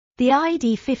The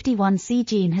RAD51C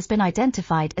gene has been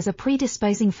identified as a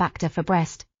predisposing factor for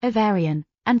breast, ovarian,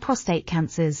 and prostate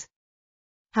cancers.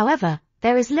 However,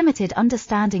 there is limited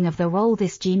understanding of the role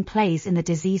this gene plays in the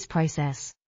disease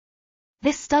process.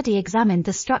 This study examined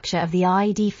the structure of the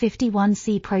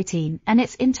RAD51C protein and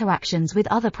its interactions with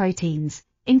other proteins,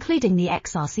 including the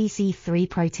XRCC3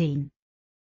 protein.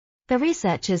 The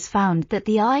researchers found that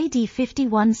the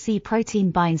RAD51C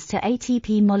protein binds to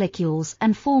ATP molecules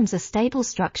and forms a stable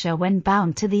structure when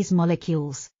bound to these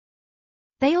molecules.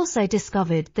 They also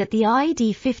discovered that the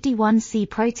RAD51C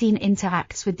protein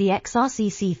interacts with the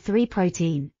XRCC3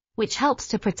 protein, which helps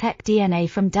to protect DNA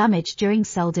from damage during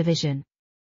cell division.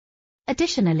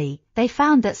 Additionally, they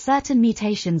found that certain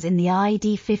mutations in the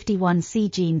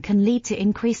RAD51C gene can lead to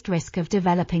increased risk of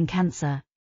developing cancer.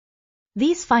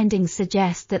 These findings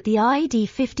suggest that the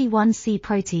RAD51C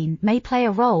protein may play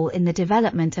a role in the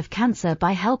development of cancer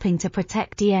by helping to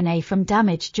protect DNA from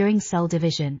damage during cell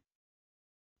division.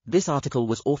 This article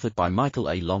was authored by Michael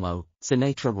A. Longo,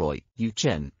 Sunetra,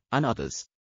 Chen, and others.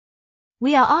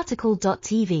 We are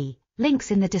RTCLTV,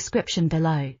 links in the description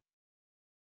below.